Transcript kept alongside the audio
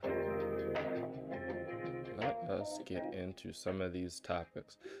let's get into some of these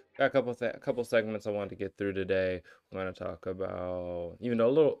topics. Got a couple segments I wanted to get through today. We're going to talk about, even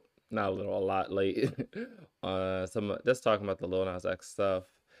though a lot late. Let's talk about the Lil Nas X stuff.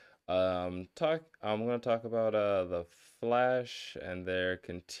 I'm going to talk about the Flash and trying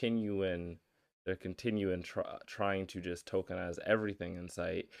to just tokenize everything in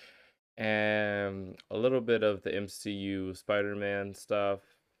sight, and a little bit of the MCU Spider-Man stuff,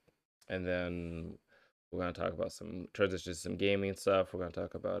 and then we're going to talk about some gaming stuff. We're going to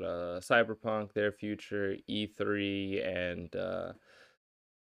talk about Cyberpunk, their future, E3, and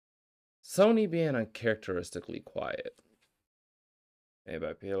Sony being uncharacteristically quiet.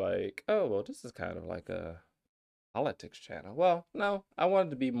 Anybody be like, oh, well, this is kind of like a politics channel. Well, no, I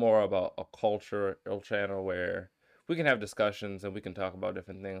wanted to be more about a cultural channel where we can have discussions and we can talk about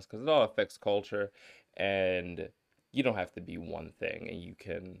different things, because it all affects culture, and you don't have to be one thing, and you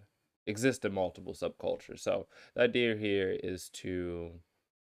can exist in multiple subcultures. So the idea here is to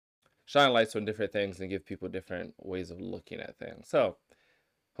shine lights on different things and give people different ways of looking at things. So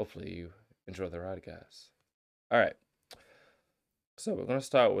hopefully you enjoy the ride, guys. All right. So we're going to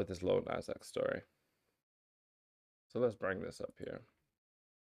start with this Lil Nas X story. So let's bring this up here.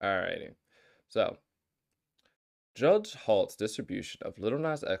 Alrighty. So, judge halts distribution of Lil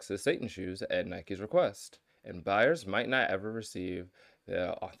Nas X's Satan shoes at Nike's request, and buyers might not ever receive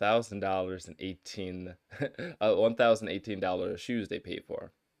the $1,018 shoes they paid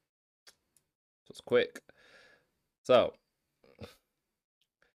for. So it's quick. So,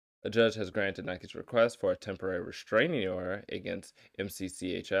 a judge has granted Nike's request for a temporary restraining order against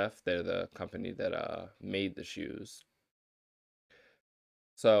MCCHF. They're the company that made the shoes.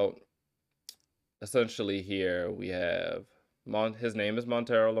 So, essentially here we have his name is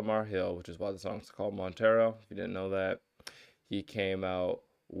Montero Lamar Hill, which is why the song's called Montero, if you didn't know that. He came out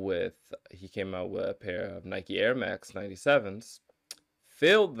with a pair of Nike Air Max 97s,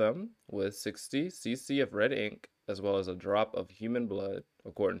 filled them with 60 cc of red ink, as well as a drop of human blood,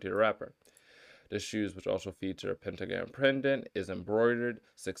 according to the rapper. The shoes, which also feature a pentagram pendant, is embroidered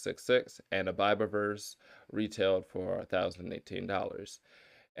 666, and a Bible verse, retailed for $1,018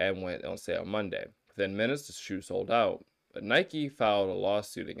 and went on sale Monday. Within minutes, the shoe sold out, but Nike filed a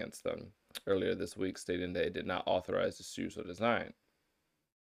lawsuit against them earlier this week, stating they did not authorize the shoes or design.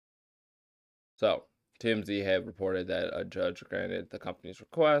 So, TMZ had reported that a judge granted the company's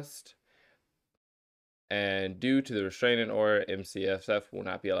request, and due to the restraining order, MCSF will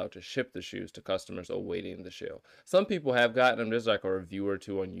not be allowed to ship the shoes to customers awaiting the shoe. Some people have gotten them. There's like a review or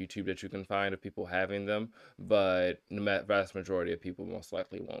two on YouTube that you can find of people having them, but the vast majority of people most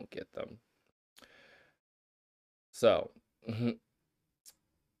likely won't get them. So,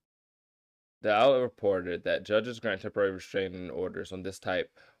 the outlet reported that judges grant temporary restraining orders on this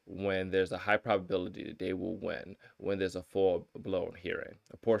type when there's a high probability that they will win when there's a full-blown hearing.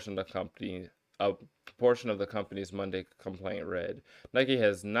 A portion of the company's Monday complaint read, Nike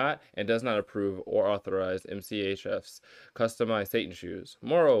has not and does not approve or authorize MCHF's customized Satan shoes.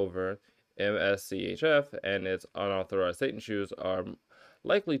 Moreover, MSCHF and its unauthorized Satan shoes are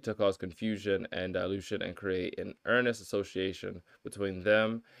likely to cause confusion and dilution and create an earnest association between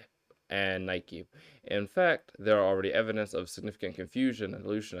them and Nike. In fact, there are already evidence of significant confusion and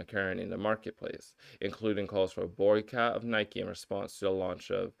dilution occurring in the marketplace, including calls for a boycott of Nike in response to the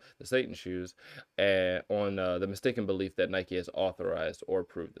launch of the Satan shoes, and on the mistaken belief that Nike has authorized or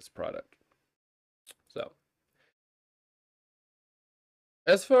approved this product. So,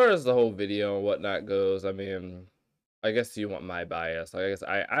 as far as the whole video and whatnot goes, I mean, I guess you want my bias. I guess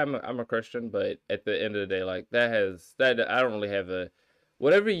I'm a Christian, but at the end of the day, like that I don't really have a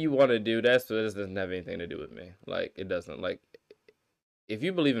whatever you want to do. That doesn't have anything to do with me. Like it doesn't. Like if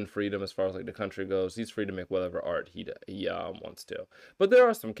you believe in freedom as far as like the country goes, he's free to make whatever art he wants to. But there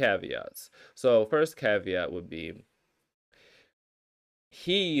are some caveats. So first caveat would be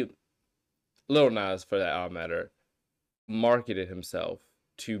Lil Nas, for that matter, marketed himself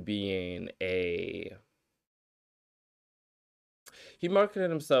to being a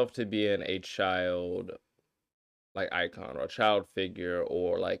child like icon or a child figure,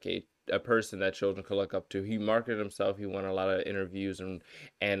 or like a person that children could look up to. He marketed himself. He won a lot of interviews and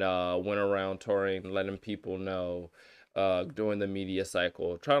went around touring, letting people know, during the media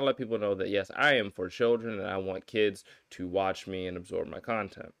cycle, trying to let people know that yes, I am for children and I want kids to watch me and absorb my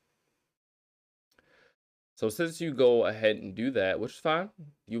content. So since you go ahead and do that, which is fine,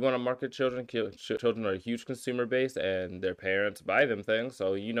 you want to market children. Children are a huge consumer base, and their parents buy them things,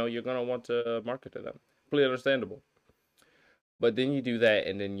 so you know you're gonna want to market to them. Completely understandable. But then you do that,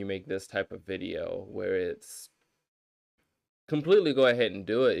 and then you make this type of video where it's completely go ahead and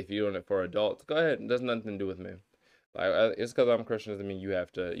do it. If you're doing it for adults, go ahead. It does nothing to do with me. It's because I'm Christian doesn't mean you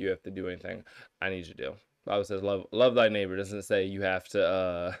have to do anything I need you to do. The Bible says love thy neighbor. Doesn't say you have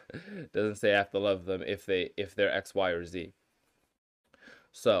to doesn't say I have to love them if they're X, Y, or Z.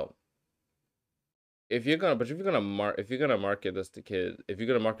 So if you're gonna market this to kids, if you're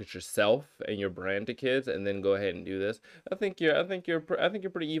gonna market yourself and your brand to kids, and then go ahead and do this, I think you're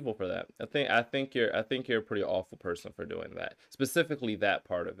pretty evil for that. I think you're a pretty awful person for doing that. Specifically, that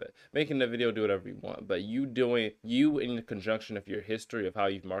part of it, making the video, do whatever you want, but you in conjunction of your history of how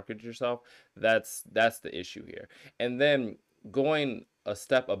you've marketed yourself, that's the issue here. And then going a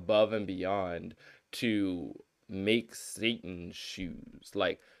step above and beyond to make Satan shoes,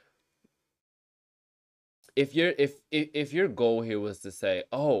 like if your goal here was to say,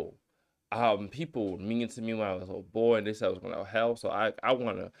 oh, people were mean to me when I was a little boy and they said I was going to hell, so I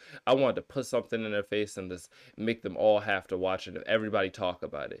wanted to put something in their face and just make them all have to watch it and everybody talk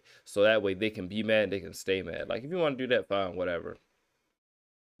about it, so that way they can be mad and they can stay mad. Like, if you want to do that, fine, whatever.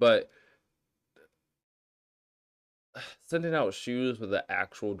 But sending out shoes with an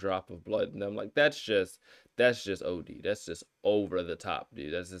actual drop of blood in them, like, that's just OD. That's just over the top,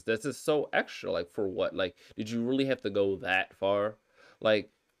 dude. That's just so extra. Like, for what? Like, did you really have to go that far?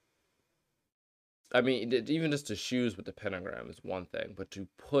 Like, I mean, even just the shoes with the pentagram is one thing, but to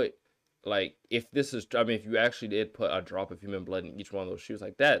put, like, if this is, I mean, if you actually did put a drop of human blood in each one of those shoes,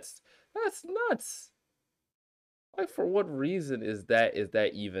 like, that's nuts. Like, for what reason is that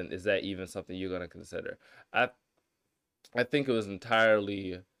even something you're gonna consider? I think it was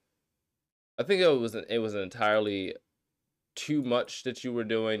entirely it was entirely too much that you were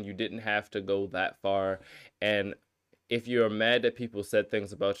doing. You didn't have to go that far. And if you're mad that people said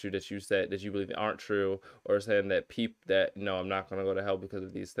things about you that you said that you believe aren't true, or saying that no, I'm not going to go to hell because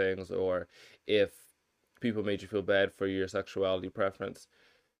of these things, or if people made you feel bad for your sexuality preference,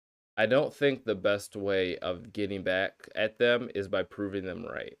 I don't think the best way of getting back at them is by proving them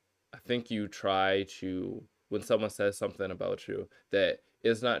right. I think you try to, when someone says something about you that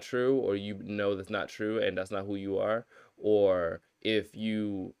is not true, or you know that's not true and that's not who you are, or if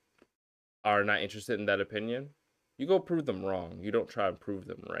you are not interested in that opinion, you go prove them wrong. You don't try and prove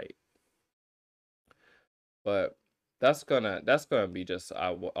them right. But that's gonna be just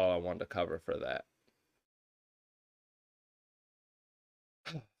all I wanted to cover for that.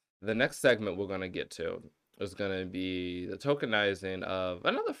 The next segment we're gonna get to is gonna be the tokenizing of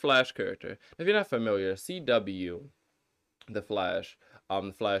another Flash character. If you're not familiar, CW, the Flash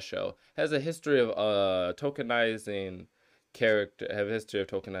show, has a history of tokenizing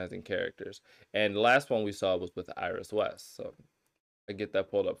characters. And the last one we saw was with Iris West. So I get that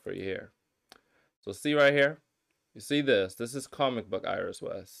pulled up for you here. So see right here, you see this is comic book Iris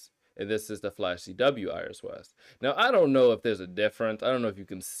West, and this is the Flash CW Iris West. Now, I don't know if there's a difference. I don't know if you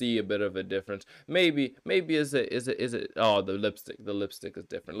can see a bit of a difference. Maybe is it oh, the lipstick is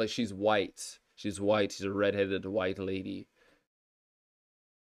different. Like, she's white. She's a redheaded white lady.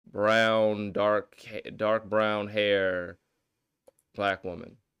 Brown, dark brown hair, black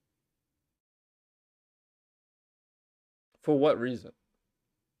woman. For what reason?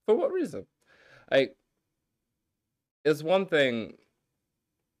 For what reason? Like, it's one thing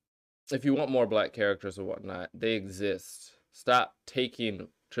if you want more black characters or whatnot, they exist. Stop taking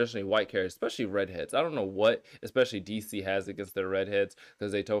traditionally white characters, especially redheads. I don't know what, especially DC has against their redheads,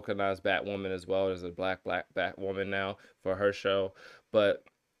 because they tokenize Batwoman as well. There's a black Batwoman now for her show. But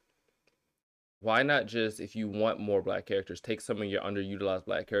why not just, if you want more black characters, take some of your underutilized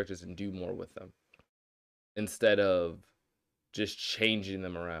black characters and do more with them, instead of just changing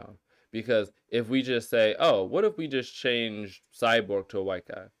them around? Because if we just say, oh, what if we just change Cyborg to a white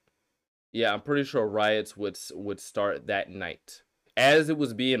guy? Yeah, I'm pretty sure riots would start that night. As it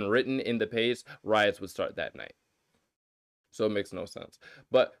was being written in the page, riots would start that night. So it makes no sense.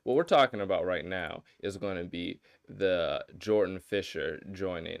 But what we're talking about right now is going to be the Jordan Fisher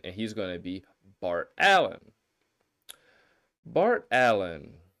joining, and he's going to be Bart Allen. Bart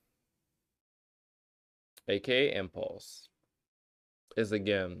Allen, aka Impulse, is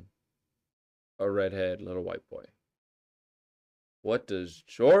again a redhead little white boy. What does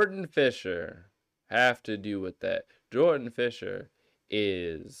Jordan Fisher have to do with that? Jordan Fisher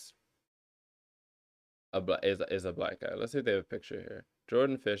is a black guy. Let's see if they have a picture here.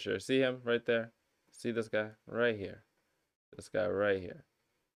 Jordan Fisher, see him right there? See this guy right here? This guy right here.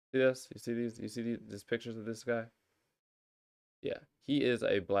 See this? You see these? You see these pictures of this guy? Yeah, he is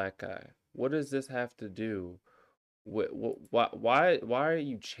a black guy. What does this have to do with why are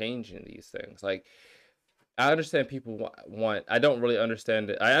you changing these things? Like, I understand people want, I don't really understand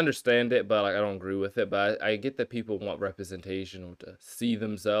it. I understand it, but like, I don't agree with it. But I get that people want representation or to see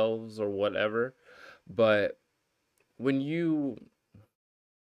themselves or whatever. But when you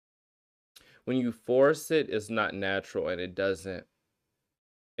force it, it's not natural, and it doesn't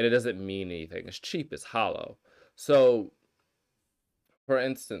mean anything. It's cheap, it's hollow. So, for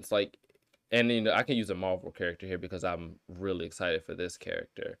instance, like, and I can use a Marvel character here because I'm really excited for this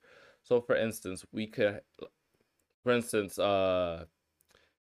character. So, for instance,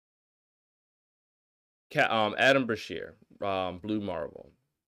 Adam Brashear, Blue Marvel,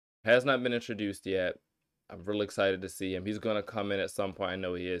 has not been introduced yet. I'm really excited to see him. He's gonna come in at some point. I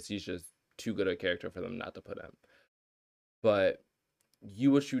know he is. He's just too good a character for them not to put him. But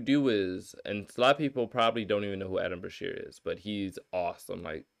what you do is, and a lot of people probably don't even know who Adam Brashear is, but he's awesome.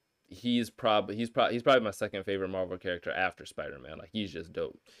 Like, he's probably my second favorite Marvel character after Spider-Man. Like, he's just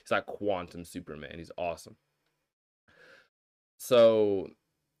dope. He's like Quantum Superman. He's awesome. So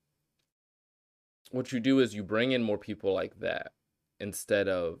what you do is you bring in more people like that instead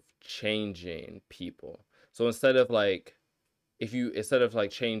of changing people. So instead of like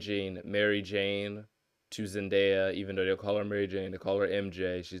changing Mary Jane to Zendaya, even though they'll call her Mary Jane, they call her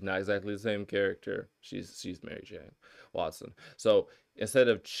MJ. She's not exactly the same character. She's Mary Jane Watson. So instead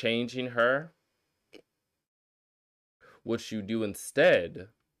of changing her, what you do instead,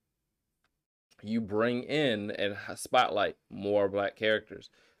 you bring in and spotlight more black characters.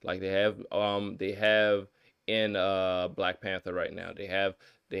 Like they have in Black Panther right now. They have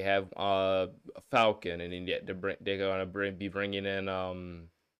Falcon, and then yet they're gonna be bringing in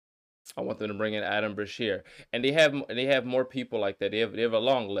I want them to bring in Adam Brashear, and they have more people like that. They have a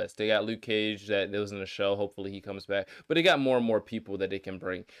long list. They got Luke Cage that was in the show. Hopefully he comes back. But they got more and more people that they can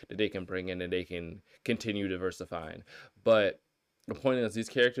bring in, and they can continue diversifying. But the point is, these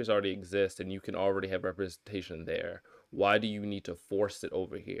characters already exist, and you can already have representation there. Why do you need to force it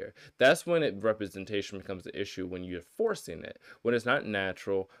over here? That's when representation becomes the issue, when you're forcing it, when it's not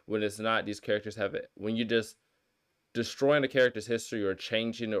natural, when it's not these characters have it, when you just destroying the character's history or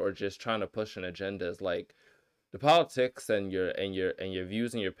changing it or just trying to push an agenda. Is like the politics and your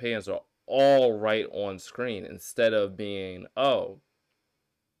views and your opinions are all right on screen, instead of being, oh,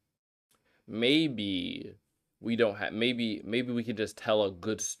 maybe we don't have maybe we can just tell a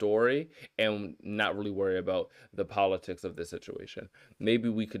good story and not really worry about the politics of the situation. Maybe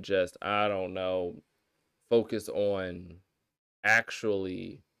we could just, I don't know, focus on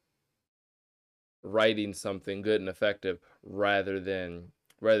actually writing something good and effective, rather than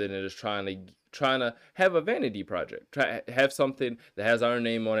just trying to have a vanity project. Have something that has our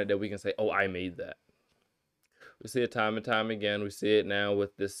name on it that we can say, oh, I made that. We see it time and time again. We see it now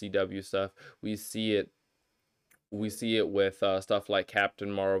with this CW stuff. We see it with stuff like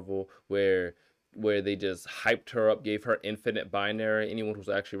Captain Marvel, where they just hyped her up, gave her infinite binary. Anyone who's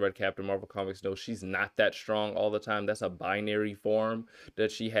actually read Captain Marvel comics knows she's not that strong all the time. That's a binary form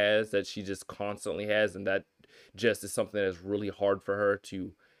that she has, that she just constantly has, and that just is something that is really hard for her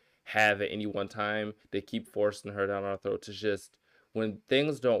to have at any one time. They keep forcing her down our throat to just, when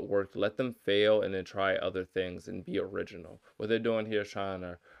things don't work, let them fail and then try other things and be original. What they're doing here is trying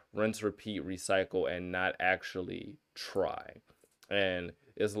to rinse, repeat, recycle, and not actually try. And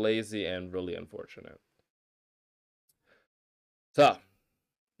it's lazy and really unfortunate. So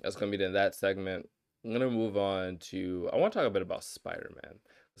that's going to be that segment. I'm going to move on to, I want to talk a bit about Spider-Man.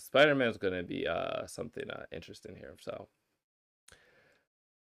 Spider-Man is going to be something interesting here. So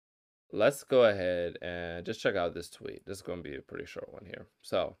let's go ahead and just check out this tweet. This is going to be a pretty short one here.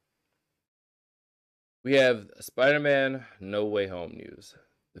 So we have Spider-Man No Way Home news.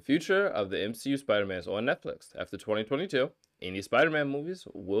 The future of the MCU Spider-Man is on Netflix. After 2022, any Spider-Man movies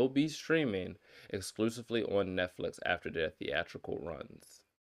will be streaming exclusively on Netflix after their theatrical runs.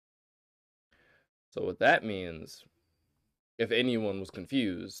 So what that means, if anyone was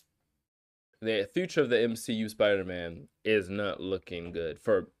confused, the future of the MCU Spider-Man is not looking good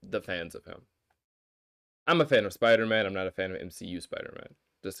for the fans of him. I'm a fan of Spider-Man. I'm not a fan of MCU Spider-Man,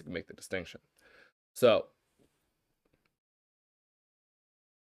 just to make the distinction. So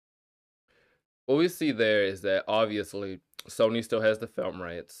what we see there is that obviously Sony still has the film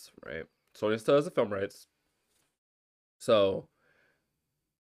rights, right? Sony still has the film rights. So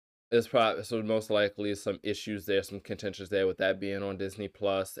there's probably, so most likely some issues there, some contentions there with that being on Disney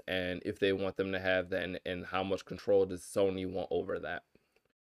Plus, and if they want them to have that, and how much control does Sony want over that.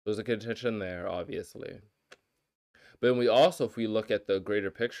 There's a contention there, obviously. But then we also, if we look at the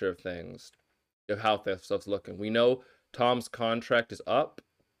greater picture of things, of how that stuff's looking, we know Tom's contract is up.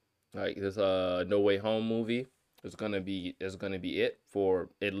 Like, there's a No Way Home movie is gonna be it for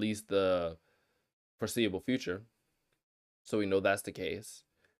at least the foreseeable future. So we know that's the case.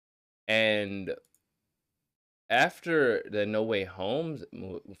 And after the No Way Home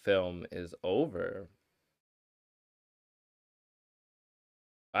film is over,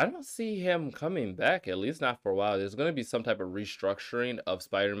 I don't see him coming back, at least not for a while. There's going to be some type of restructuring of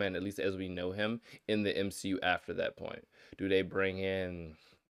Spider-Man, at least as we know him, in the MCU after that point. Do they bring in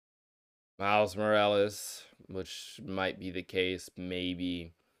Miles Morales, which might be the case,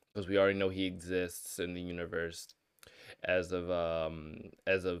 maybe, because we already know he exists in the universe as of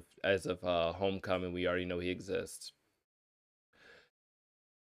Homecoming. We already know he exists,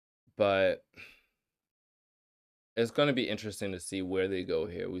 but it's going to be interesting to see where they go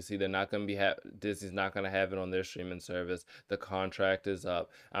here. We see they're not going to be Disney's not going to have it on their streaming service. The contract is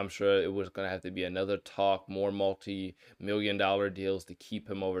up. I'm sure it was going to have to be another talk, more multi-million-dollar deals to keep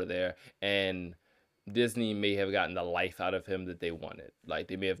him over there, and Disney may have gotten the life out of him that they wanted. Like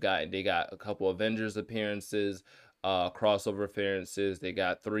they got a couple Avengers appearances, crossover appearances. They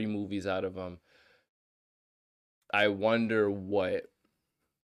got 3 movies out of him. I wonder what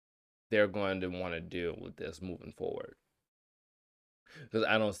they're going to want to do with this moving forward, because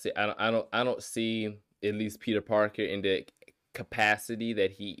I don't see at least Peter Parker in the capacity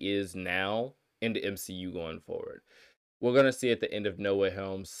that he is now in the MCU going forward. We're gonna see at the end of No Way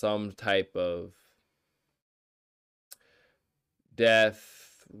Home some type of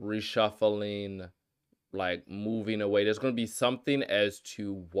death, reshuffling, like moving away. There's going to be something as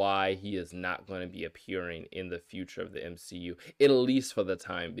to why he is not going to be appearing in the future of the MCU, at least for the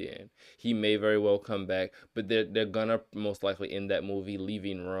time being. He may very well come back, but they're gonna most likely end that movie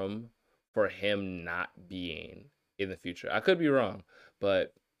leaving room for him not being in the future. I could be wrong,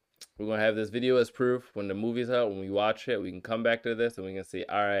 but we're gonna have this video as proof. When the movie's out, when we watch it, we can come back to this and we can see,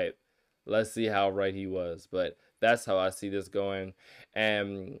 all right, let's see how right he was. But that's how I see this going.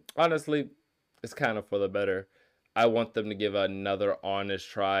 And honestly, it's kind of for the better. I want them to give another honest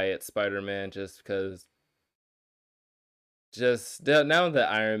try at Spider-Man, just because, just now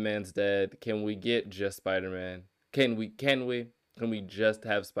that Iron Man's dead, can we get just Spider-Man? Can we just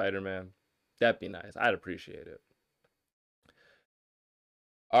have Spider-Man? That'd be nice. I'd appreciate it.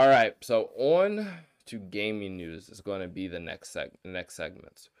 All right, so on to gaming news is going to be the next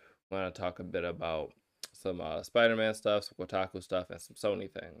segments. We're going to talk a bit about some Spider-Man stuff, some Kotaku stuff, and some Sony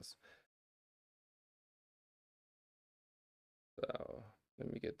things. So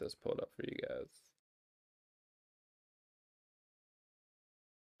let me get this pulled up for you guys.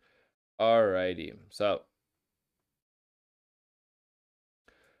 Alrighty, so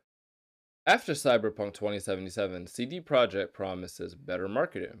after Cyberpunk 2077, CD Projekt promises better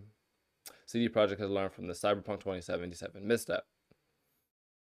marketing. CD Projekt has learned from the Cyberpunk 2077 misstep.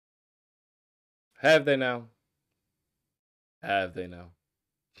 Have they now? Have they now?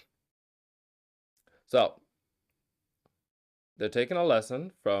 So they're taking a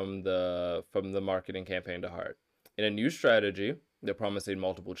lesson from the marketing campaign to heart. In a new strategy, they're promising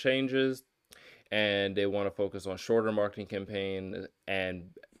multiple changes, and they want to focus on shorter marketing campaign and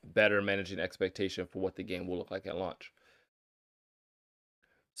better managing expectation for what the game will look like at launch.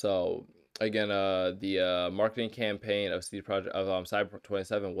 So again, the marketing campaign of CD Projekt of Cyberpunk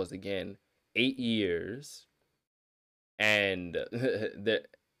 27 was again 8 years, and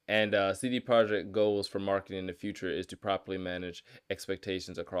CD Projekt goals for marketing in the future is to properly manage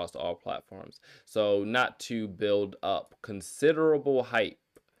expectations across all platforms. So not to build up considerable hype.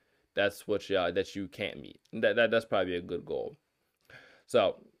 That's what that you can't meet. That's probably a good goal.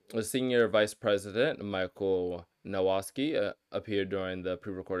 So the senior vice president Michael Nowosky appeared during the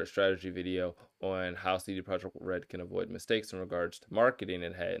pre-recorded strategy video on how CD Projekt Red can avoid mistakes in regards to marketing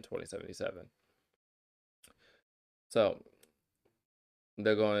it had in 2077. So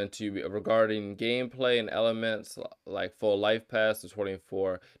they're going to be regarding gameplay and elements like full life pass, the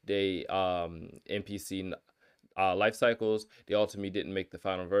 24-day NPC life cycles. They ultimately didn't make the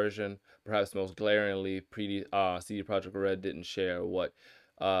final version. Perhaps most glaringly, CD Projekt Red didn't share what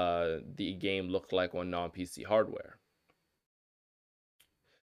the game looked like on non-PC hardware.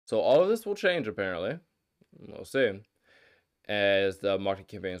 So all of this will change apparently. We'll see. As the marketing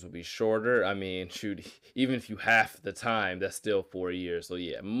campaigns will be shorter. I mean, shoot, even if you half the time, that's still 4 years. So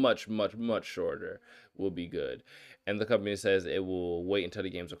yeah, much, much, much shorter will be good. And the company says it will wait until the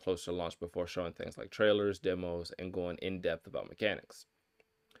games are close to launch before showing things like trailers, demos, and going in depth about mechanics.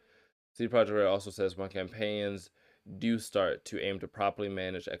 CD Projekt Red also says when campaigns do start to aim to properly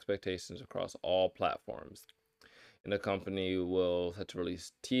manage expectations across all platforms, and the company will set to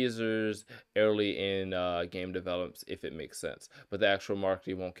release teasers early in game developments if it makes sense. But the actual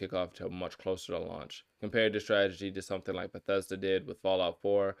marketing won't kick off until much closer to launch. Compared this strategy to something like Bethesda did with Fallout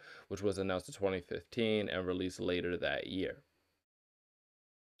 4, which was announced in 2015 and released later that year.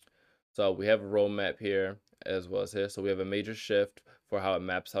 So we have a roadmap here as well as here. So we have a major shift for how it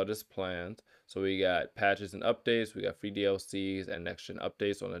maps out its plans. So we got patches and updates, we got free DLCs and next gen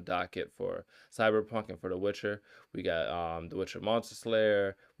updates on the docket for Cyberpunk and for The Witcher. We got The Witcher Monster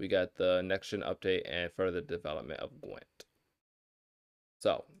Slayer, we got the next gen update and further development of Gwent.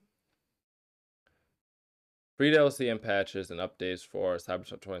 So free DLC and patches and updates for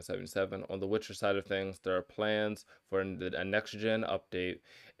Cyberpunk 2077. On the Witcher side of things, there are plans for a next gen update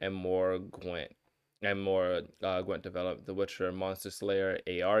and more Gwent Gwent development. The Witcher Monster Slayer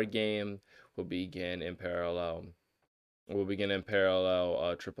AR game will begin in parallel.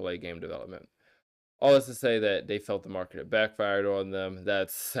 AAA game development. All this to say that they felt the market had backfired on them.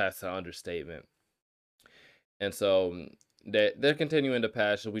 That's an understatement. And so they're continuing to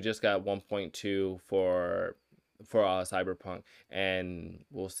patch. We just got 1.2 for Cyberpunk, and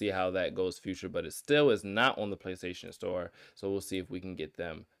we'll see how that goes future. But it still is not on the PlayStation Store, so we'll see if we can get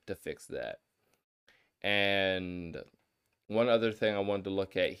them to fix that. And one other thing I wanted to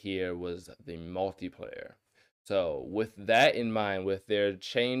look at here was the multiplayer. So with that in mind, with their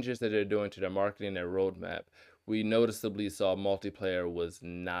changes that they're doing to their marketing, their roadmap, we noticeably saw multiplayer was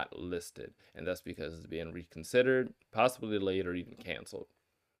not listed, and that's because it's being reconsidered, possibly delayed, or even canceled.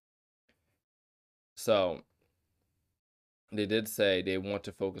 So they did say they want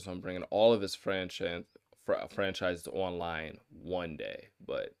to focus on bringing all of its franchises online one day,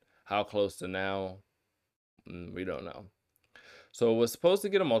 but how close to now, we don't know. So it was supposed to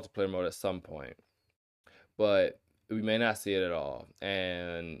get a multiplayer mode at some point, but we may not see it at all.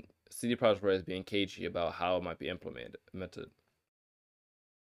 And CD Projekt Red is being cagey about how it might be implemented.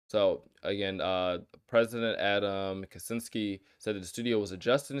 So again, President Adam Kaczynski said that the studio was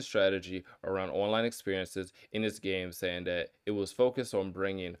adjusting its strategy around online experiences in its games, saying that it was focused on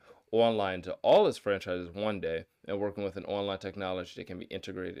bringing online to all its franchises one day and working with an online technology that can be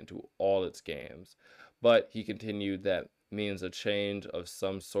integrated into all its games. But he continued that means a change of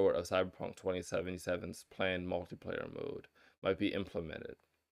some sort of Cyberpunk 2077's planned multiplayer mode might be implemented.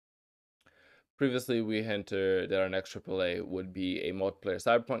 Previously, we hinted that our next AAA would be a multiplayer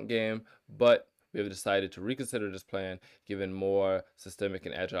Cyberpunk game, but we have decided to reconsider this plan given more systemic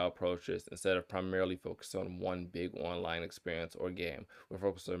and agile approaches. Instead of primarily focused on one big online experience or game, we're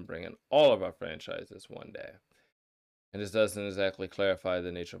focused on bringing all of our franchises one day. And this doesn't exactly clarify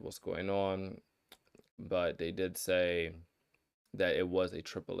the nature of what's going on, but they did say that it was a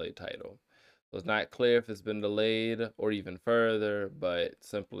AAA title. So it's not clear if it's been delayed or even further,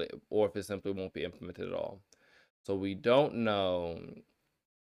 or if it simply won't be implemented at all. So we don't know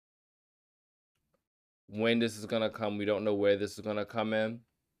when this is gonna come. We don't know where this is gonna come in,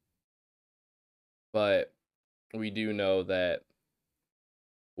 but we do know that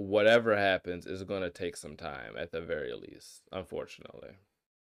whatever happens is gonna take some time at the very least, unfortunately.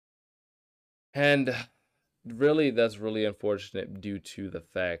 And really, that's really unfortunate due to the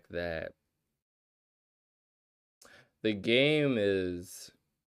fact that the game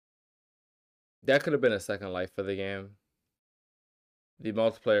that could have been a second life for the game. The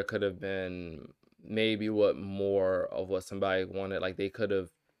multiplayer could have been maybe more of what somebody wanted. Like they could have,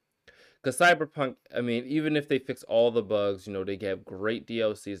 because Cyberpunk, I mean, even if they fix all the bugs, they get great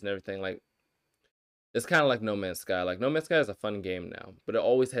DLCs and everything. Like it's kind of like No Man's Sky. Like No Man's Sky is a fun game now, but it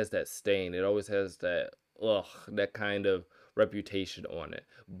always has that stain. It always has that kind of reputation on it.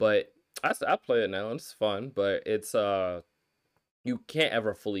 But I play it now and it's fun, but it's you can't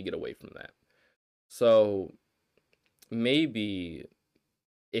ever fully get away from that. So maybe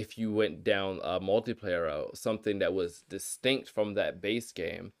if you went down a multiplayer route, something that was distinct from that base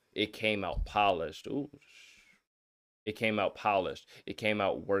game, it came out polished. Ooh, it came out polished. It came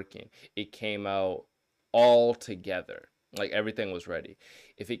out working. It came out all together. Like everything was ready.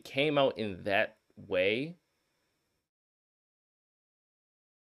 If it came out in that way,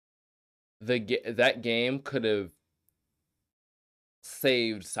 that game could have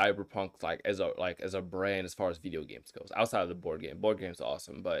saved Cyberpunk as a brand as far as video games goes. Outside of the board game, board game's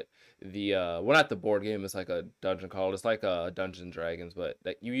awesome, but the not the board game. It's like a dungeon crawl. It's like a Dungeons and Dragons, but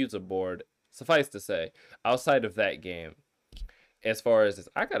that you use a board. Suffice to say, outside of that game, as far as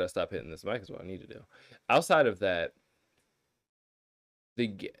I gotta stop hitting this mic is what I need to do. Outside of that,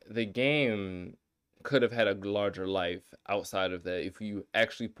 the game could have had a larger life outside of that if you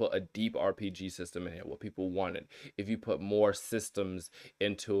actually put a deep RPG system in it, what people wanted. If you put more systems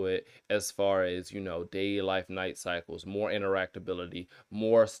into it as far as, day life, night cycles, more interactability,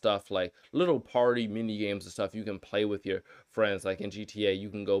 more stuff like little party mini games and stuff you can play with your friends. Like in GTA, you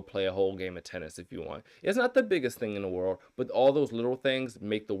can go play a whole game of tennis if you want. It's not the biggest thing in the world, but all those little things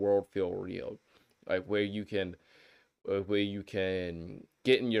make the world feel real. Like where you can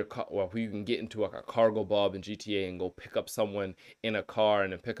get in your car, well, you can get into like a cargo bob in GTA and go pick up someone in a car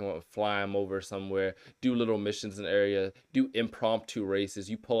and then pick them up and fly them over somewhere, do little missions in the area, do impromptu races.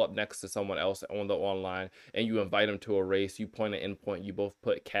 You pull up next to someone else on the online and you invite them to a race. You point an endpoint, you both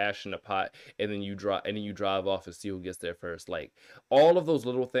put cash in the pot, and then you drive off and see who gets there first. Like all of those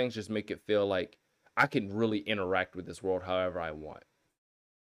little things just make it feel like I can really interact with this world however I want.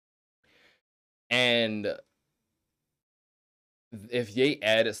 And if they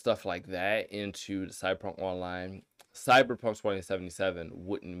added stuff like that into the Cyberpunk Online, Cyberpunk 2077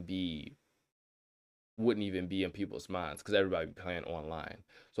 wouldn't even be in people's minds because everybody would be playing online.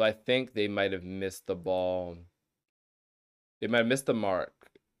 So I think they might have missed the ball. They might have missed the mark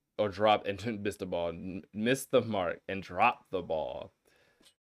or drop and missed the ball, missed the mark and dropped the ball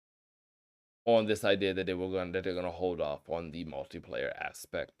on this idea that they're gonna hold off on the multiplayer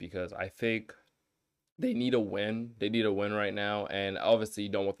aspect, because I think they need a win. They need a win right now, and obviously you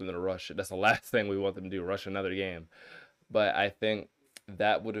don't want them to rush it. That's the last thing we want them to do, rush another game. But I think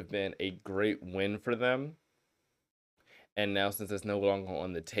that would have been a great win for them. And now since it's no longer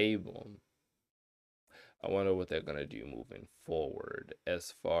on the table, I wonder what they're gonna do moving forward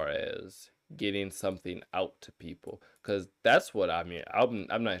as far as getting something out to people, because that's what I mean. I'm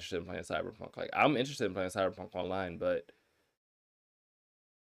not interested in playing Cyberpunk. Like I'm interested in playing Cyberpunk Online, but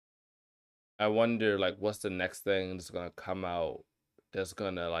I wonder like what's the next thing that's gonna come out that's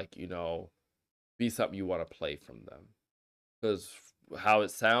gonna like be something you want to play from them, because how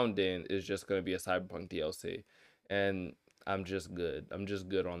it's sounding is just gonna be a Cyberpunk DLC, and I'm just good. I'm just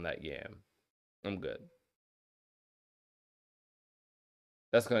good on that game. I'm good.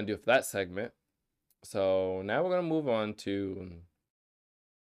 That's gonna do it for that segment. So now we're gonna move on to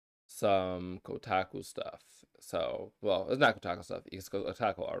some Kotaku stuff. So, well, it's not Kotaku stuff. It's a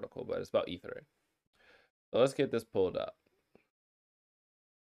Kotaku article, but it's about E3. So let's get this pulled up.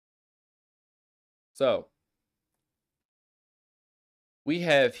 So we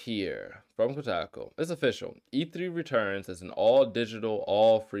have here from Kotaku, it's official. E3 returns as an all-digital,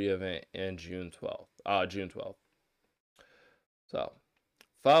 all-free event in June 12th. So,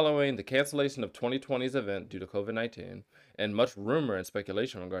 following the cancellation of 2020's event due to COVID-19 and much rumor and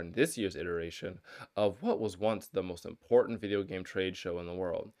speculation regarding this year's iteration of what was once the most important video game trade show in the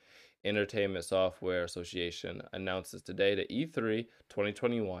world, Entertainment Software Association announces today that E3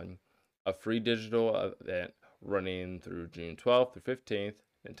 2021, a free digital event running through June 12th through 15th,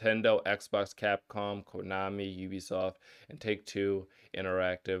 Nintendo, Xbox, Capcom, Konami, Ubisoft, and Take-Two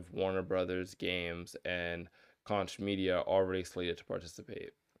Interactive, Warner Brothers Games, and Koch Media are already slated to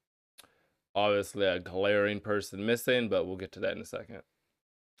participate. Obviously, a glaring person missing, but we'll get to that in a second.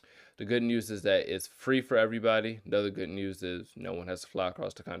 The good news is that it's free for everybody. The other good news is no one has to fly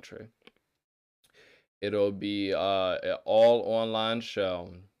across the country. It'll be an all online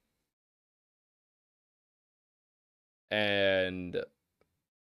show. And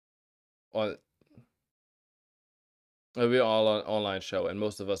it'll be an all online show, and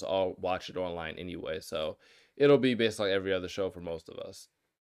most of us all watch it online anyway. So it'll be basically every other show for most of us.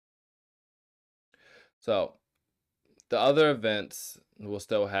 So the other events will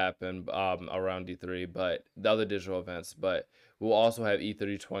still happen around E3, but the other digital events, but we'll also have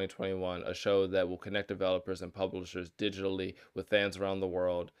E3 2021, a show that will connect developers and publishers digitally with fans around the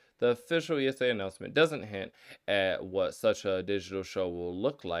world. The official ESA announcement doesn't hint at what such a digital show will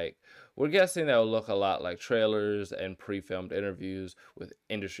look like. We're guessing that will look a lot like trailers and pre-filmed interviews with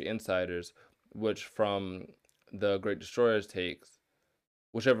industry insiders, which from the Great Destroyer takes,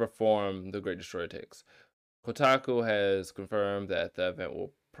 whichever form the Great Destroyer takes. Kotaku has confirmed that the event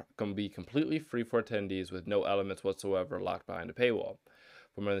will be completely free for attendees with no elements whatsoever locked behind a paywall.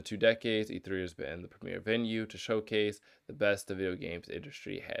 For more than 2 decades, E3 has been the premier venue to showcase the best the video games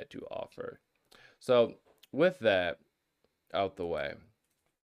industry had to offer. So, with that out the way,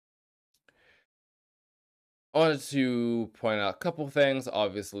 I wanted to point out a couple things.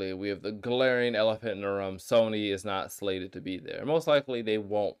 Obviously, we have the glaring elephant in the room. Sony is not slated to be there. Most likely, they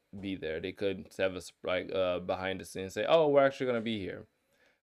won't be there. They could have us behind the scenes say, "Oh, we're actually going to be here."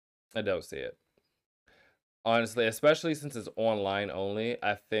 I don't see it. Honestly, especially since it's online only,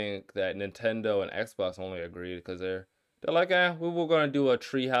 I think that Nintendo and Xbox only agreed because they're like, we were gonna do a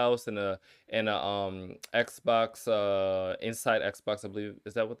treehouse and a Xbox inside Xbox, I believe,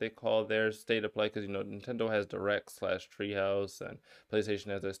 is that what they call their state of play? Because Nintendo has Direct / Treehouse, and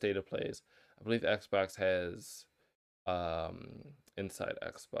PlayStation has their state of plays. I believe Xbox has inside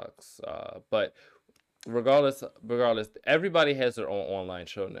Xbox. But regardless, everybody has their own online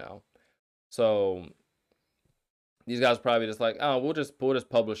show now. So these guys probably just like, oh, we'll just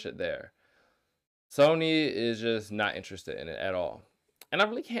publish it there. Sony is just not interested in it at all. And I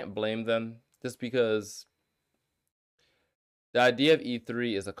really can't blame them, just because the idea of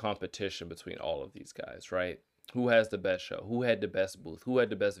E3 is a competition between all of these guys, right? Who has the best show? Who had the best booth? Who had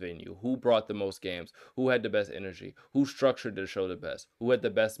the best venue? Who brought the most games? Who had the best energy? Who structured the show the best? Who had the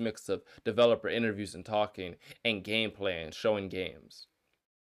best mix of developer interviews and talking and gameplay and showing games?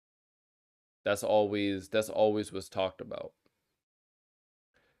 That's always what's talked about.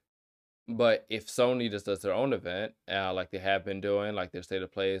 But if Sony just does their own event, like they have been doing, like their State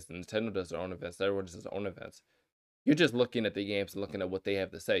of Plays, and Nintendo does their own events, everyone does their own events, you're just looking at the games and looking at what they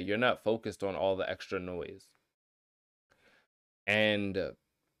have to say. You're not focused on all the extra noise. And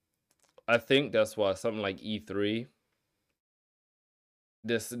I think that's why something like E3,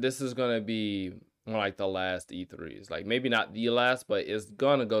 this is gonna be like the last E3s. Like maybe not the last, but it's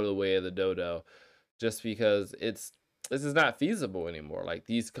gonna go the way of the dodo, just because this is not feasible anymore. Like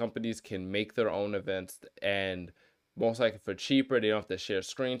these companies can make their own events, and most likely for cheaper. They don't have to share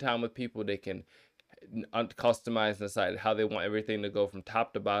screen time with people. They can customize and decide how they want everything to go from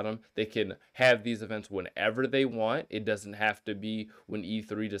top to bottom. They can have these events whenever they want. It doesn't have to be when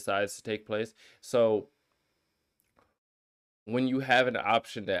E3 decides to take place. So when you have an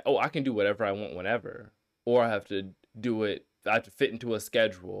option that, oh, I can do whatever I want whenever, or I have to fit into a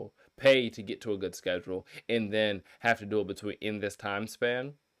schedule, pay to get to a good schedule, and then have to do it in this time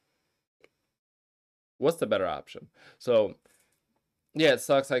span, what's the better option? So yeah, it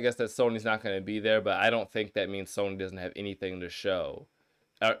sucks, I guess, that Sony's not going to be there, but I don't think that means Sony doesn't have anything to show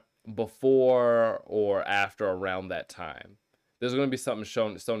before or after around that time. There's going to be something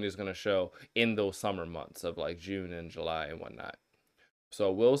Sony's going to show in those summer months of like June and July and whatnot. So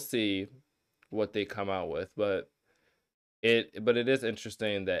we'll see what they come out with, but it is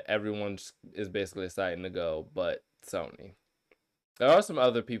interesting that everyone is basically deciding to go, but Sony. There are some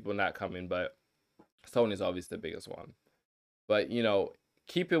other people not coming, but Sony's obviously the biggest one. But,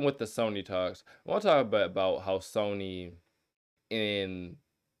 keeping with the Sony talks, I want to talk about how Sony, in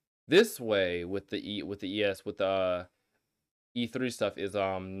this way, with the E3 stuff, is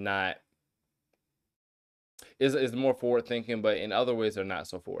not is more forward thinking, but in other ways they're not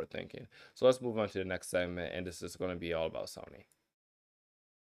so forward thinking. So let's move on to the next segment, and this is going to be all about Sony.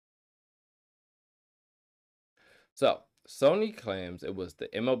 So Sony claims it was the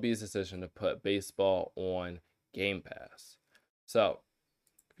MLB's decision to put baseball on Game Pass. So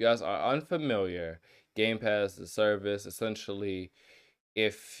if you guys are unfamiliar, Game Pass is a service. Essentially,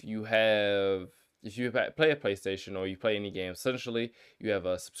 if you play a PlayStation or you play any game, essentially you have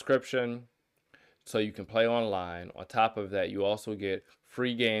a subscription so you can play online. On top of that, you also get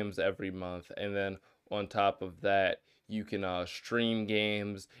free games every month, and then on top of that, you can stream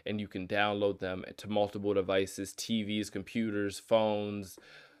games, and you can download them to multiple devices, TVs, computers, phones,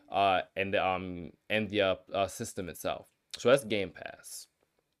 and the system itself. So that's Game Pass.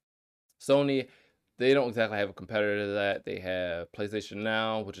 Sony, they don't exactly have a competitor to that. They have PlayStation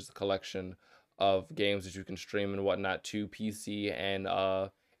Now, which is a collection of games that you can stream and whatnot to PC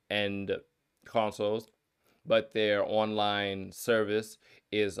and consoles. But their online service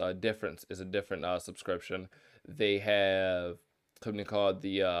is a different subscription. They have something called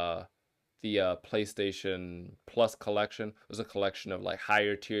the PlayStation Plus collection. It was a collection of like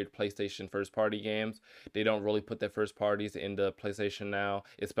higher tiered PlayStation first party games. They don't really put their first parties into PlayStation Now,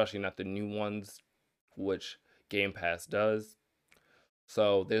 especially not the new ones, which Game Pass does.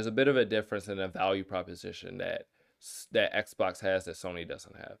 So there's a bit of a difference in the value proposition that Xbox has that Sony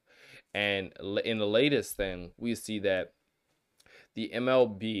doesn't have. And in the latest thing, we see that the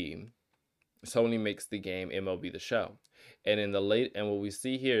MLB, Sony makes the game MLB The Show. And what we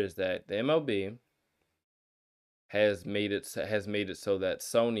see here is that the MLB has made it so that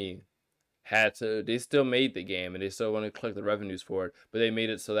Sony they still made the game and they still want to collect the revenues for it, but they made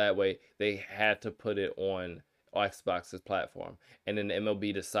it so that way they had to put it on Xbox's platform. And then the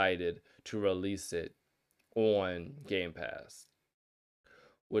MLB decided to release it on Game Pass,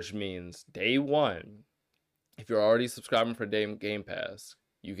 which means day one, if you're already subscribing for Game Pass,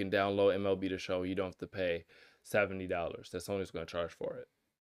 you can download MLB The Show. You don't have to pay $70 that Sony's going to charge for it.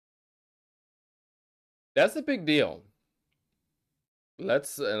 That's a big deal.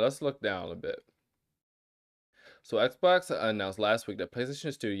 Let's look down a bit. So Xbox announced last week that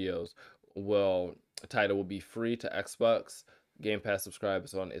PlayStation Studios title will be free to Xbox Game Pass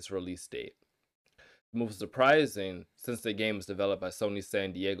subscribers on its release date. The move is surprising since the game was developed by Sony's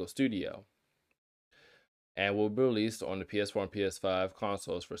San Diego studio and will be released on the PS4 and PS5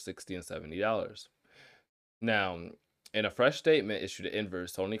 consoles for $60 and $70. Now, in a fresh statement issued at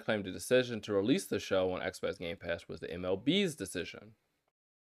Inverse, Sony claimed the decision to release the show on Xbox Game Pass was the MLB's decision.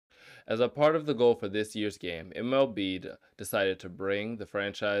 As a part of the goal for this year's game, MLB decided to bring the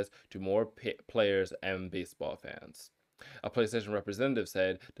franchise to more players and baseball fans. A PlayStation representative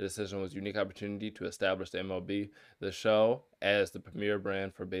said the decision was a unique opportunity to establish the MLB, the show, as the premier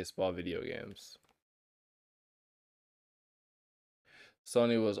brand for baseball video games.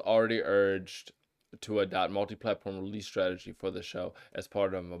 Sony was already urged to adopt multi-platform release strategy for the show as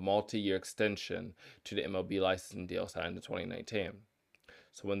part of a multi-year extension to the MLB licensing deal signed in 2019.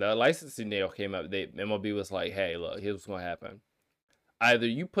 So when that licensing deal came up, MLB was like, hey, look, here's what's going to happen. Either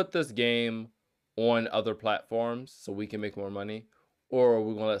you put this game on other platforms so we can make more money, or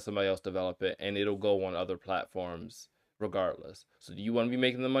we're going to let somebody else develop it and it'll go on other platforms regardless. So do you want to be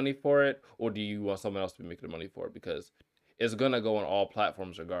making the money for it, or do you want someone else to be making the money for it? Because it's going to go on all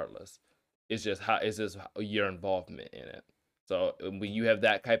platforms regardless. It's just your involvement in it. So when you have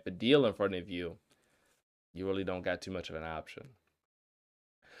that type of deal in front of you, you really don't got too much of an option.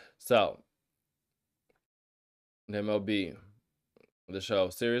 So, the MLB, the show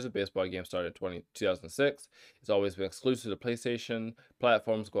series of baseball games started in 2006. It's always been exclusive to PlayStation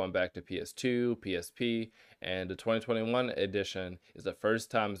platforms going back to PS2, PSP, and the 2021 edition is the first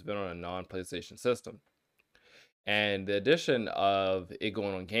time it's been on a non-PlayStation system. And the addition of it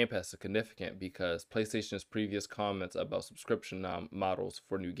going on Game Pass is significant because PlayStation's previous comments about subscription models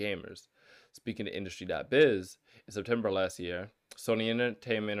for new gamers. Speaking to Industry.biz, in September last year, Sony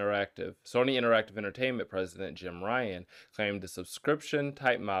Interactive Entertainment president Jim Ryan claimed the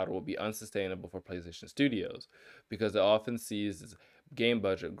subscription-type model will be unsustainable for PlayStation Studios because it often sees its game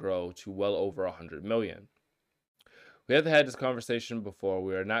budget grow to well over $100 million. We have had this conversation before.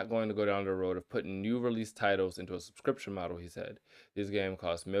 We are not going to go down the road of putting new release titles into a subscription model, he said. These games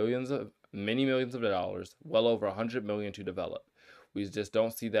cost many millions of dollars, well over $100 million to develop. We just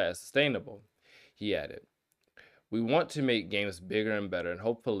don't see that as sustainable, he added. We want to make games bigger and better, and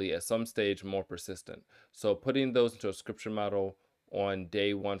hopefully at some stage more persistent. So putting those into a subscription model on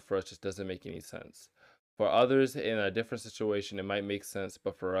day one for us just doesn't make any sense. For others in a different situation, it might make sense,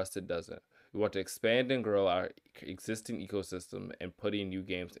 but for us, it doesn't. We want to expand and grow our existing ecosystem, and putting new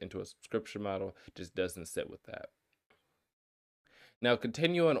games into a subscription model just doesn't sit with that. Now,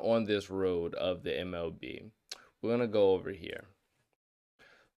 continuing on this road of the MLB, we're going to go over here.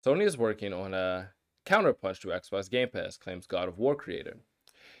 Sony is working on a counterpunch to Xbox Game Pass, claims God of War creator.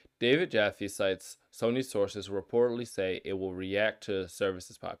 David Jaffe cites Sony sources who reportedly say it will react to the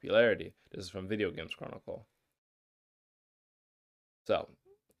service's popularity. This is from Video Games Chronicle. So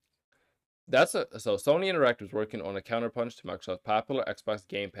Sony Interactive is working on a counterpunch to Microsoft's popular Xbox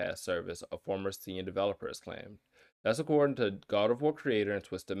Game Pass service, a former senior developer has claimed. That's according to God of War creator and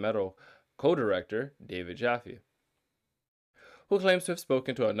Twisted Metal co-director David Jaffe, who claims to have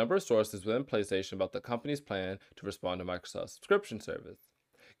spoken to a number of sources within PlayStation about the company's plan to respond to Microsoft's subscription service.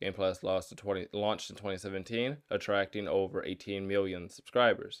 Game Pass launched in 2017, attracting over 18 million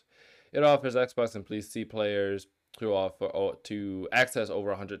subscribers. It offers Xbox and PC players to access over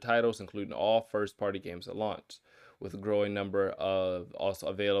 100 titles, including all first-party games at launch, with a growing number of also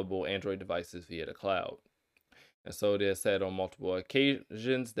available Android devices via the cloud. And so they said on multiple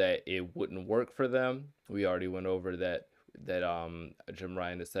occasions that it wouldn't work for them. We already went over that Jim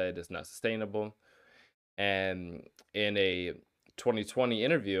Ryan has said it's not sustainable. And in a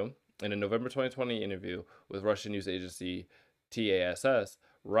November 2020 interview with Russian news agency TASS,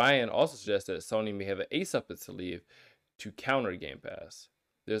 Ryan also suggested that Sony may have an ace up its sleeve to counter Game Pass.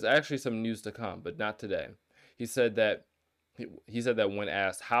 There's actually some news to come, but not today. He said that when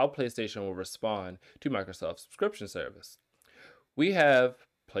asked how PlayStation will respond to Microsoft's subscription service, we have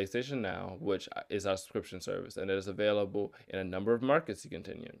PlayStation Now, which is our subscription service, and it is available in a number of markets, he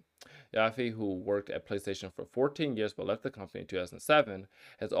continued. Jaffe, who worked at PlayStation for 14 years but left the company in 2007,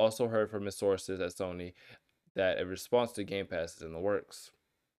 has also heard from his sources at Sony that a response to Game Pass is in the works.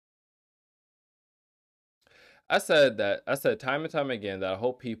 I said time and time again that I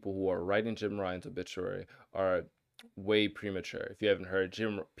hope people who are writing Jim Ryan's obituary are way premature. If you haven't heard,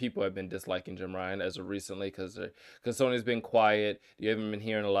 people have been disliking Jim Ryan as of recently because Sony's been quiet. You haven't been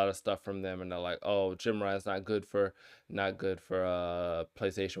hearing a lot of stuff from them, and they're like, "Oh, Jim Ryan's not good for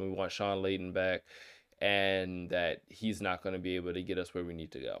PlayStation. We want Sean Layden back, and that he's not going to be able to get us where we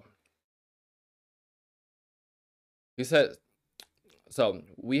need to go." He said. So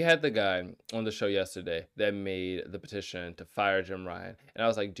we had the guy on the show yesterday that made the petition to fire Jim Ryan. And I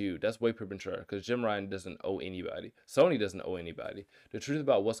was like, dude, that's way premature because Jim Ryan doesn't owe anybody. Sony doesn't owe anybody. The truth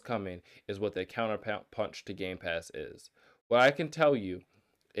about what's coming is what the counterpunch to Game Pass is. What I can tell you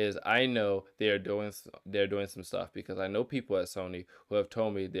is I know they're doing some stuff because I know people at Sony who have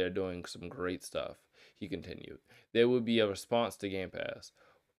told me they're doing some great stuff. He continued. There will be a response to Game Pass.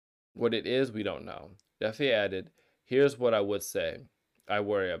 What it is, we don't know. Definitely added, here's what I would say I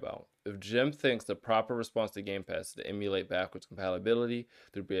worry about. If Jim thinks the proper response to Game Pass is to emulate backwards compatibility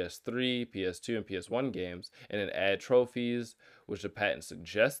through PS3, PS2, and PS1 games, and then add trophies, which the patent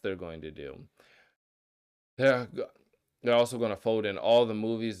suggests they're going to do, they're also going to fold in all the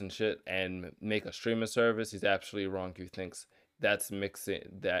movies and shit and make a streaming service. He's absolutely wrong if he thinks that's mixing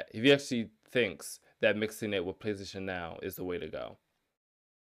that. If he actually thinks that mixing it with PlayStation Now is the way to go,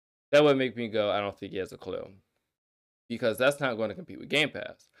 that would make me go, I don't think he has a clue, because that's not going to compete with Game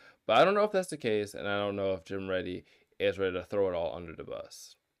Pass. But I don't know if that's the case, and I don't know if Jim Reddy is ready to throw it all under the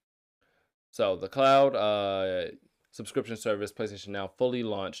bus. So the cloud subscription service PlayStation Now fully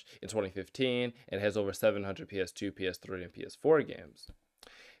launched in 2015 and has over 700 PS2, PS3, and PS4 games.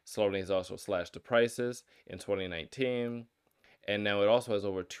 Sony has also slashed the prices in 2019, and now it also has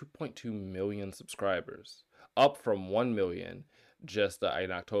over 2.2 million subscribers, up from 1 million just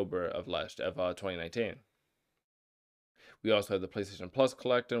in October of 2019. We also have the PlayStation Plus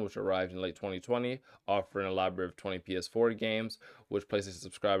Collection, which arrived in late 2020, offering a library of 20 PS4 games, which PlayStation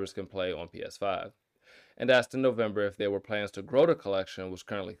subscribers can play on PS5. And asked in November if there were plans to grow the collection, which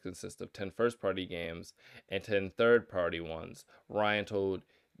currently consists of 10 first-party games and 10 third-party ones. Ryan told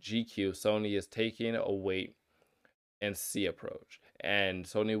GQ Sony is taking a wait and see approach, and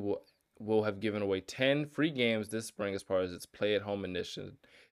Sony will have given away 10 free games this spring as part of its Play at Home initiative,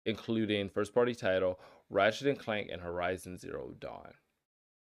 including first-party title Ratchet & Clank and Horizon Zero Dawn.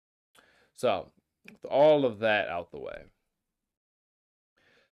 So, with all of that out the way,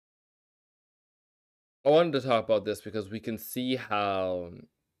 I wanted to talk about this because we can see how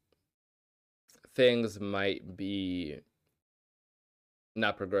things might be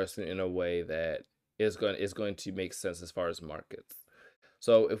not progressing in a way that is going to make sense as far as markets.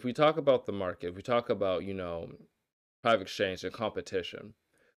 So if we talk about the market, if we talk about, private exchange and competition,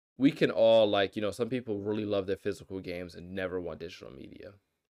 we can all, some people really love their physical games and never want digital media.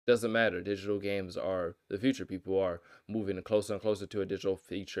 Doesn't matter. Digital games are the future. People are moving closer and closer to a digital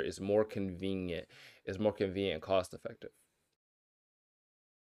feature. It's more convenient. It's more convenient, cost effective.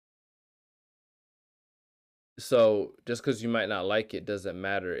 So just because you might not like it doesn't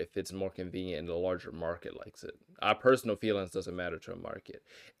matter if it's more convenient and the larger market likes it. Our personal feelings doesn't matter to a market.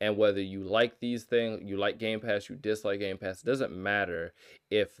 And whether you like these things, you like Game Pass, you dislike Game Pass, it doesn't matter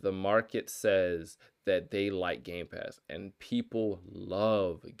if the market says that they like Game Pass. And people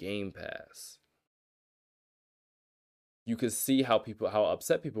love Game Pass. You could see how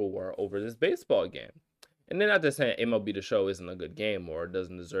upset people were over this baseball game. And they're not just saying MLB The Show isn't a good game or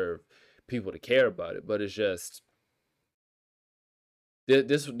doesn't deserve people to care about it, but it's just there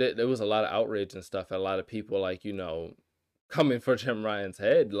was a lot of outrage and stuff, and a lot of people coming for Jim Ryan's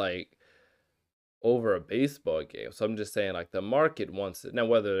head over a baseball game. So I'm just saying the market wants it. Now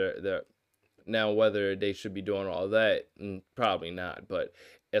whether they should be doing all that, probably not, but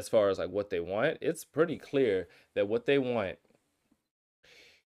as far as what they want, it's pretty clear that what they want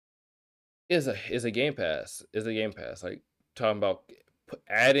is a Game Pass. Talking about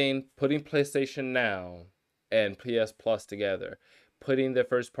putting PlayStation Now and PS Plus together, putting their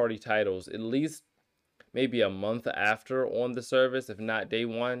first party titles at least maybe a month after on the service, if not day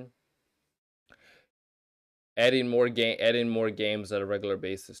one, adding more games on a regular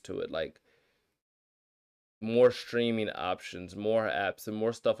basis to it, more streaming options, more apps, and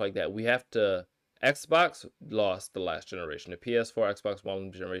more stuff like that. Xbox lost the last generation. The PS4, Xbox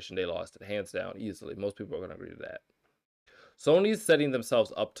One generation, they lost it hands down easily. Most people are going to agree to that. Sony's setting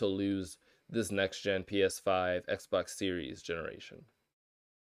themselves up to lose this next gen PS5, Xbox Series generation.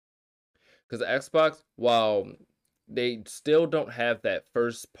 Because Xbox, while they still don't have that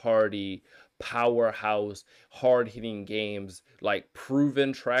first party powerhouse hard hitting games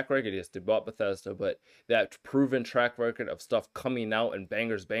proven track record. Yes, they bought Bethesda, but that proven track record of stuff coming out and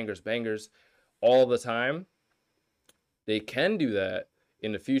bangers all the time, they can do that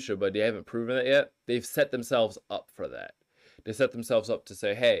in the future, but they haven't proven it yet. They've set themselves up for that. They set themselves up to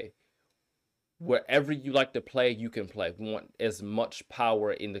say, hey, wherever you like to play, you can play. We want as much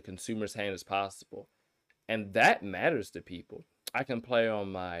power in the consumer's hand as possible. And that matters to people. I can play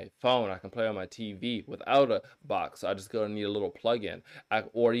on my phone. I can play on my TV without a box. I just gonna need a little plug-in,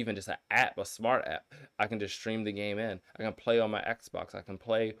 or even just an app, a smart app. I can just stream the game in. I can play on my Xbox. I can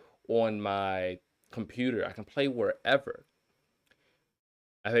play on my computer. I can play wherever.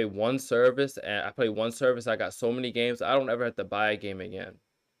 I play one service, I got so many games, I don't ever have to buy a game again.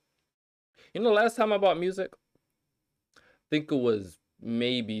 Last time I bought music, I think it was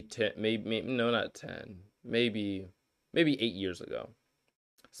maybe 10, not 10, maybe 8 years ago.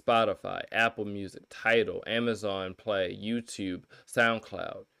 Spotify, Apple Music, Tidal, Amazon Play, YouTube,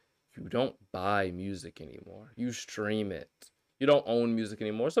 SoundCloud. You don't buy music anymore. You stream it. You don't own music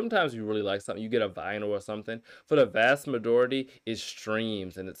anymore. Sometimes you really like something, you get a vinyl or something. For the vast majority, it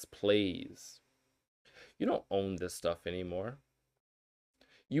streams and it's plays. You don't own this stuff anymore.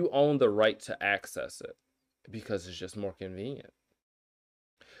 You own the right to access it because it's just more convenient.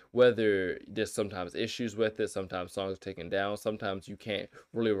 Whether there's sometimes issues with it, sometimes songs are taken down, sometimes you can't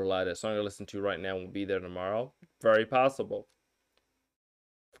really rely that song you're listening to right now will be there tomorrow. Very possible.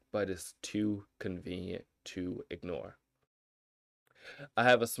 But it's too convenient to ignore. I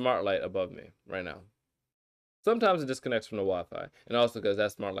have a smart light above me right now. Sometimes it disconnects from the Wi-Fi, and also because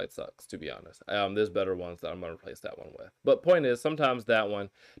that smart light sucks, to be honest. There's better ones that I'm gonna replace that one with. But point is, sometimes that one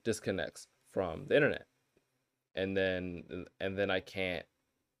disconnects from the internet, and then I can't.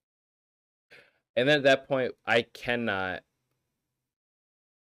 And then at that point, I cannot.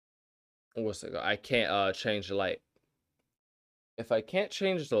 What's it called? I can't change the light. If I can't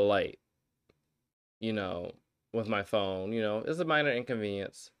change the light, you know, with my phone, it's a minor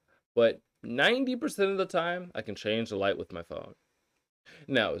inconvenience. But 90% of the time, I can change the light with my phone.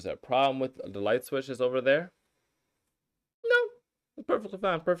 Now, is there a problem with the light switches over there? No, it's perfectly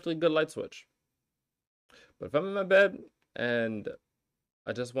fine, perfectly good light switch. But if I'm in my bed and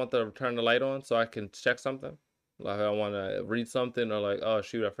I just want to turn the light on so I can check something, like I want to read something, or like, oh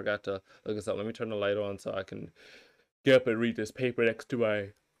shoot, I forgot to look at something. Let me turn the light on so I can get up and read this paper next to my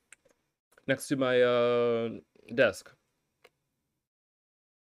desk.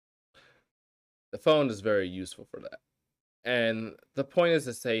 The phone is very useful for that. And the point is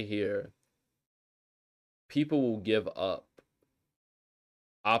to say here, people will give up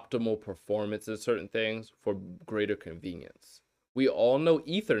optimal performance in certain things for greater convenience. We all know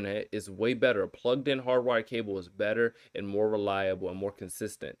Ethernet is way better. Plugged in hardwired cable is better and more reliable and more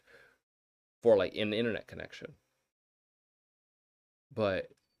consistent for like an internet connection. But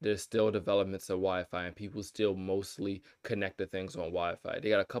there's still developments of Wi-Fi, and people still mostly connect to things on Wi-Fi. They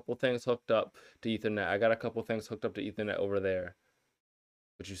got a couple things hooked up to Ethernet. I got a couple things hooked up to Ethernet over there,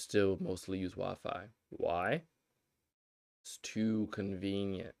 but you still mostly use Wi-Fi. Why? It's too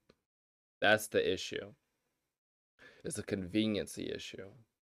convenient. That's the issue. It's a conveniency issue.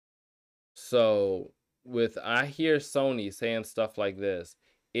 So I hear Sony saying stuff like this,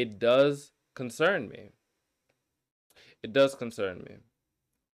 it does concern me. It does concern me.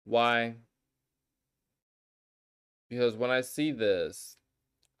 Why? Because when I see this,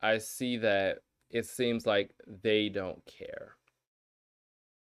 I see that it seems like they don't care.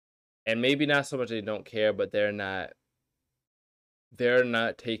 And maybe not so much they don't care, but they're not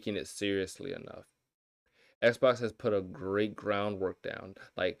taking it seriously enough. Xbox has put a great groundwork down.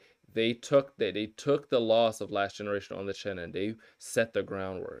 Like they took the loss of last generation on the chin and they set the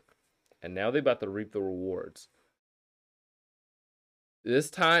groundwork. And now they're about to reap the rewards.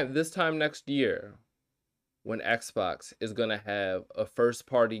 This time next year, when Xbox is gonna have a first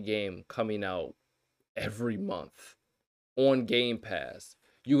party game coming out every month on Game Pass,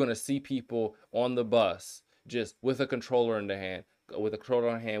 you're gonna see people on the bus just with a controller in their hand,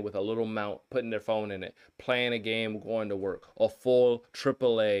 with a little mount, putting their phone in it, playing a game, going to work, a full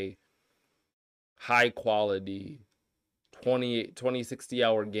AAA, high quality, 60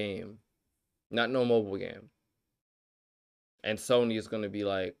 hour game, not no mobile game. And Sony is gonna be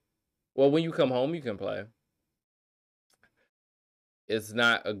like, well, when you come home, you can play. It's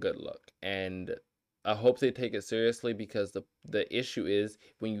not a good look, and I hope they take it seriously, because the issue is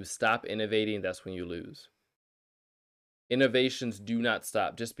when you stop innovating, that's when you lose. Innovations do not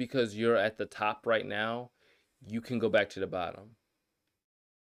stop. Just because you're at the top right now, you can go back to the bottom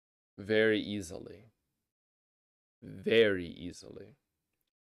very easily. Very easily.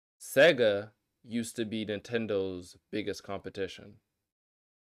 Sega used to be Nintendo's biggest competition.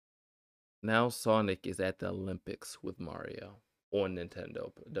 Now Sonic is at the Olympics with Mario on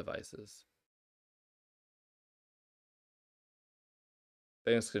Nintendo devices.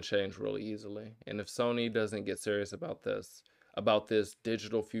 Things can change really easily. And if Sony doesn't get serious about this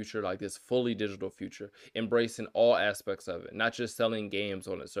digital future, like this fully digital future, embracing all aspects of it, not just selling games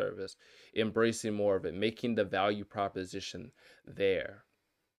on a service, embracing more of it, making the value proposition there,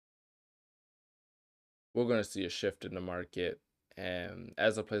 we're going to see a shift in the market. And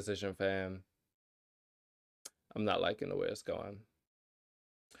as a PlayStation fan, I'm not liking the way it's going.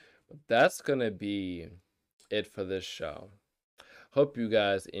 But that's going to be it for this show. Hope you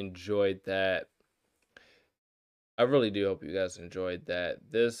guys enjoyed that. I really do hope you guys enjoyed that.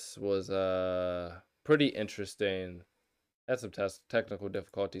 This was pretty interesting. Had some technical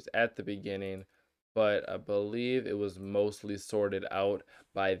difficulties at the beginning, but I believe it was mostly sorted out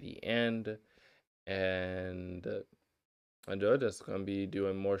by the end. And enjoy this. Going to be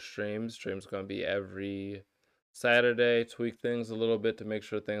doing more streams. Streams going to be every Saturday. Tweak things a little bit to make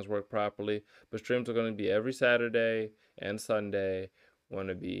sure things work properly. But streams are going to be every Saturday and Sunday. We're going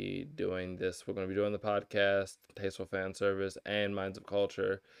to be doing this. We're going to be doing the podcast, Tasteful Fan Service, and Minds of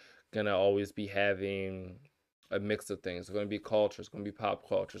Culture. Going to always be having a mix of things. It's going to be culture. It's going to be pop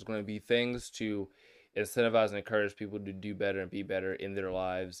culture. It's going to be things to incentivize and encourage people to do better and be better in their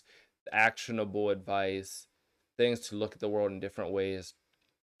lives. Actionable advice, things to look at the world in different ways.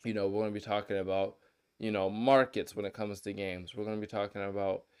 We're going to be talking about, markets when it comes to games. We're going to be talking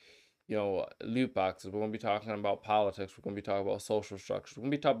about, loot boxes. We're going to be talking about politics. We're going to be talking about social structures. We're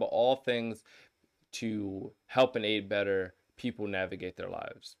going to be talking about all things to help and aid better people navigate their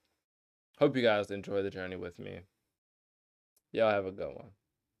lives. Hope you guys enjoy the journey with me. Y'all have a good one.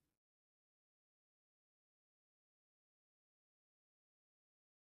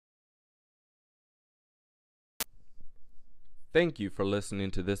 Thank you for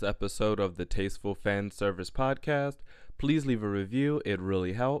listening to this episode of the Tasteful Fan Service podcast. Please leave a review, it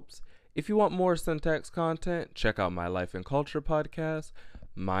really helps. If you want more Syntax content, check out my Life and Culture podcast,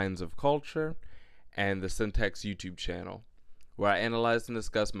 Minds of Culture, and the Syntax YouTube channel, where I analyze and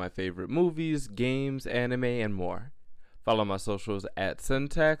discuss my favorite movies, games, anime, and more. Follow my socials at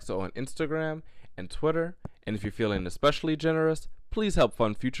Syntax on Instagram and Twitter, and if you're feeling especially generous, please help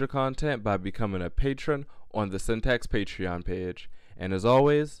fund future content by becoming a patron on the Syntax Patreon page. And as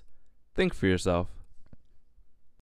always, think for yourself.